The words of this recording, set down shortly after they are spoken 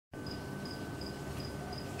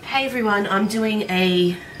Hey everyone, I'm doing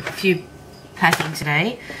a few packing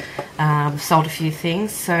today. Sold a few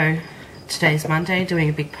things, so today's Monday, doing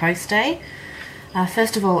a big post day.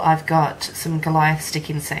 First of all, I've got some Goliath stick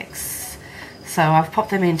insects. So I've popped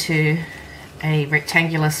them into a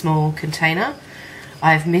rectangular small container.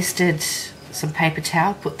 I've misted some paper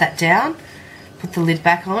towel, put that down, put the lid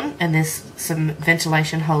back on, and there's some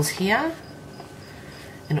ventilation holes here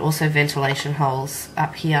and also ventilation holes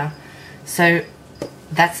up here. So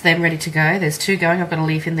that's them ready to go. There's two going. I've got a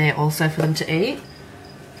leaf in there also for them to eat.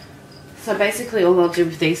 So basically all I'll do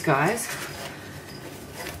with these guys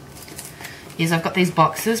is I've got these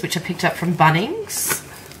boxes which I picked up from Bunnings.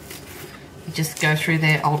 You just go through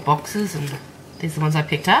their old boxes and these are the ones I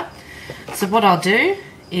picked up. So what I'll do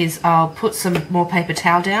is I'll put some more paper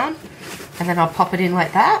towel down and then I'll pop it in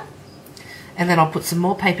like that. And then I'll put some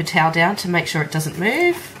more paper towel down to make sure it doesn't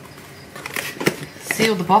move.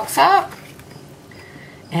 Seal the box up.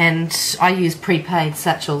 And I use prepaid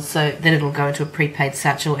satchels, so then it'll go into a prepaid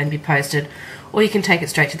satchel and be posted. Or you can take it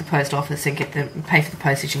straight to the post office and get them, pay for the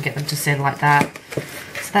postage and get them to send like that.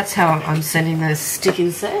 So that's how I'm sending those stick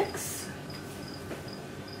insects.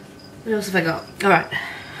 What else have I got? Alright,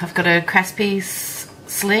 I've got a Craspy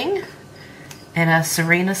sling and a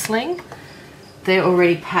Serena sling. They're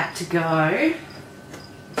already packed to go.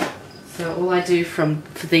 So all I do for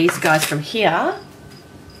these guys from here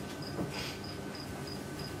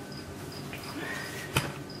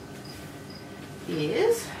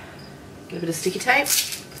is get a bit of sticky tape,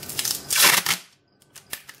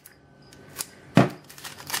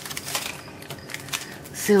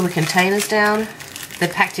 seal the containers down. They're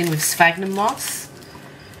packed in with sphagnum moss.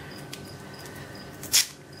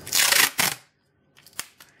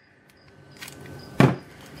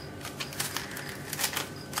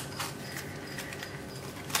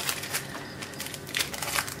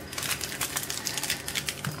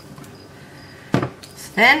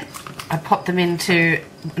 So then I pop them into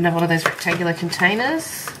another one of those rectangular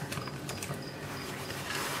containers.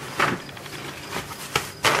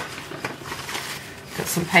 Got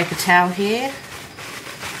some paper towel here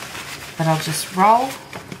that I'll just roll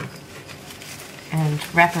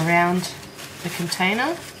and wrap around the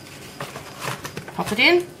container. Pop it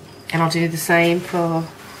in, and I'll do the same for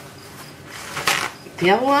the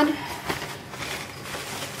other one.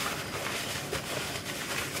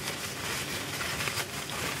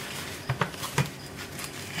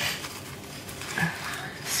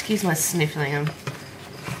 Excuse my sniffling, I'm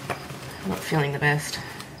not feeling the best.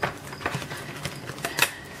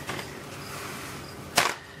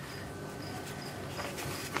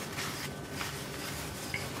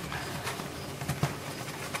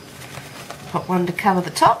 Pop one to cover the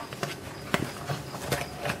top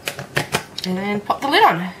and then pop the lid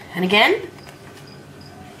on. And again,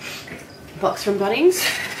 box from Bunnings.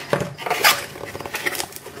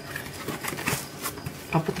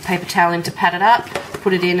 I'll put the paper towel in to pad it up,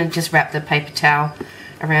 put it in and just wrap the paper towel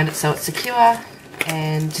around it so it's secure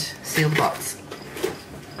and seal the box.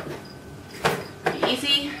 Pretty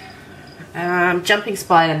easy. Jumping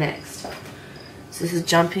spider next. So this is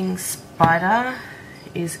jumping spider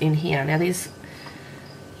is in here. Now these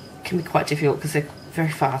can be quite difficult because they're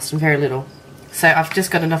very fast and very little. So I've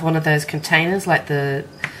just got another one of those containers like the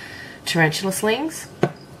tarantula slings.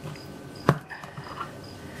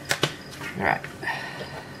 Alright.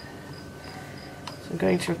 I'm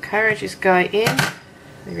going to encourage this guy in.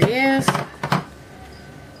 There he is.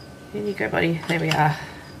 In you go, buddy. There we are.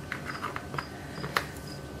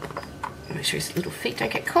 Make sure his little feet don't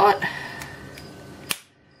get caught.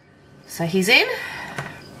 So he's in.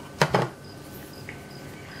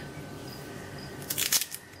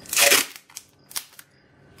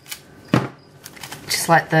 Just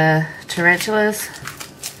like the tarantulas.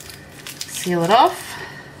 Seal it off.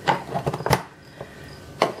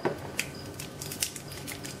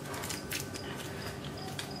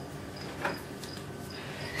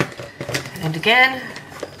 And again,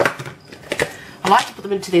 I like to put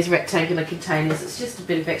them into these rectangular containers. It's just a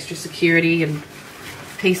bit of extra security and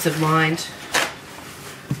peace of mind.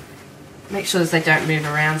 Make sure that they don't move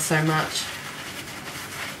around so much.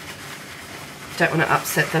 Don't want to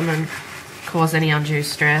upset them and cause any undue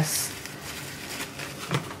stress.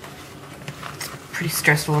 It's pretty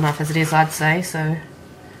stressful enough as it is, I'd say, so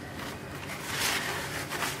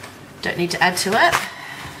don't need to add to it.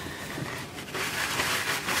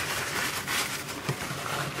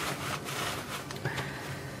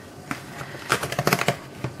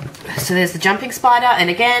 So there's the jumping spider, and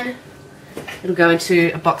again, it'll go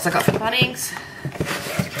into a box I got from Bunnings.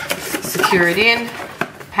 Secure it in,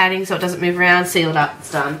 padding so it doesn't move around, seal it up,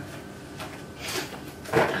 it's done.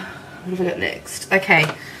 What have I got next? Okay,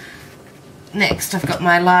 next I've got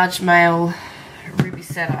my large male ruby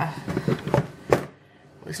setter. Well,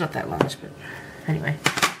 it's not that large, but anyway.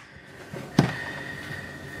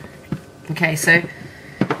 Okay, so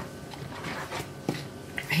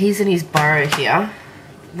he's in his burrow here.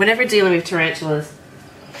 Whenever dealing with tarantulas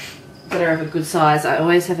that are of a good size, I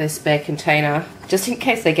always have a spare container just in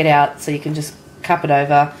case they get out, so you can just cup it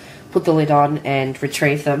over, put the lid on and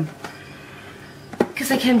retrieve them, because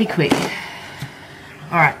they can be quick.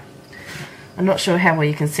 Alright, I'm not sure how well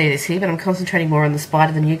you can see this here, but I'm concentrating more on the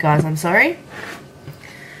spider than you guys, I'm sorry.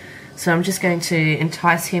 So I'm just going to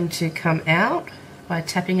entice him to come out by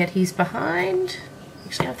tapping at his behind.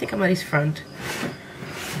 Actually, I think I'm at his front.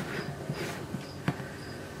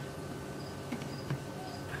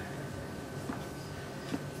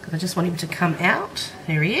 I just want him to come out.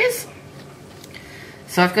 There he is.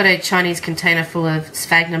 So I've got a Chinese container full of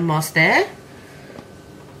sphagnum moss there.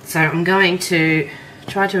 So I'm going to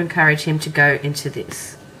try to encourage him to go into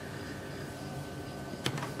this.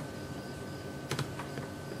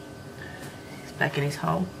 He's back in his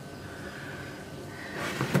hole.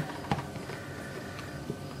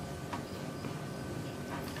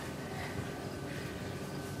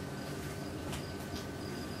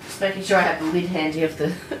 Just making sure I have the lid handy of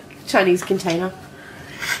the Chinese container.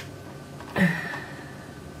 Come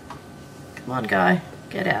on, guy.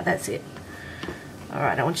 Get out. That's it.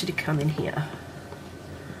 Alright, I want you to come in here.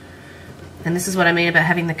 And this is what I mean about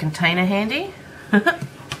having the container handy.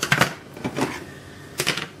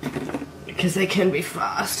 Because they can be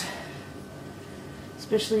fast.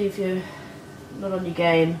 Especially if you're not on your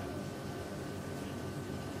game.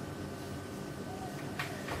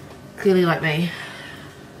 Clearly like me.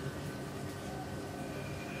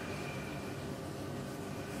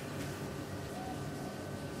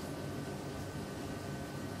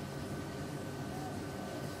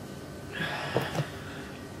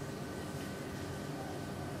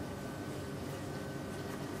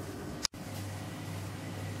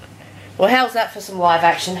 Well, how's that for some live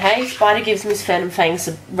action, hey? Spider gives Miss Fangs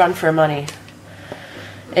a run for her money.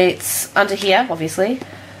 It's under here, obviously.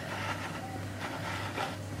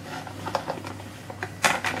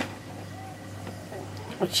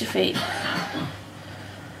 What's your feet?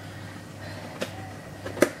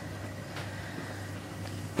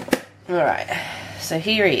 Alright, so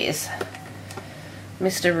here he is.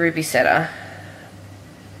 Mr. Ruby Setter.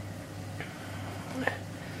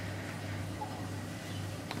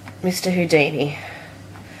 Mr. Houdini.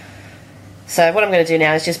 So what I'm going to do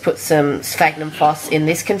now is just put some sphagnum floss in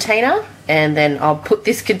this container, and then I'll put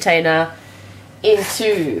this container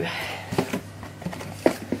into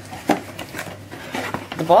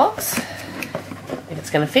the box if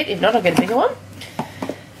it's going to fit. If not, I'll get a bigger one,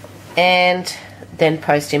 and then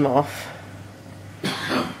post him off.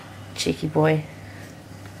 Cheeky boy.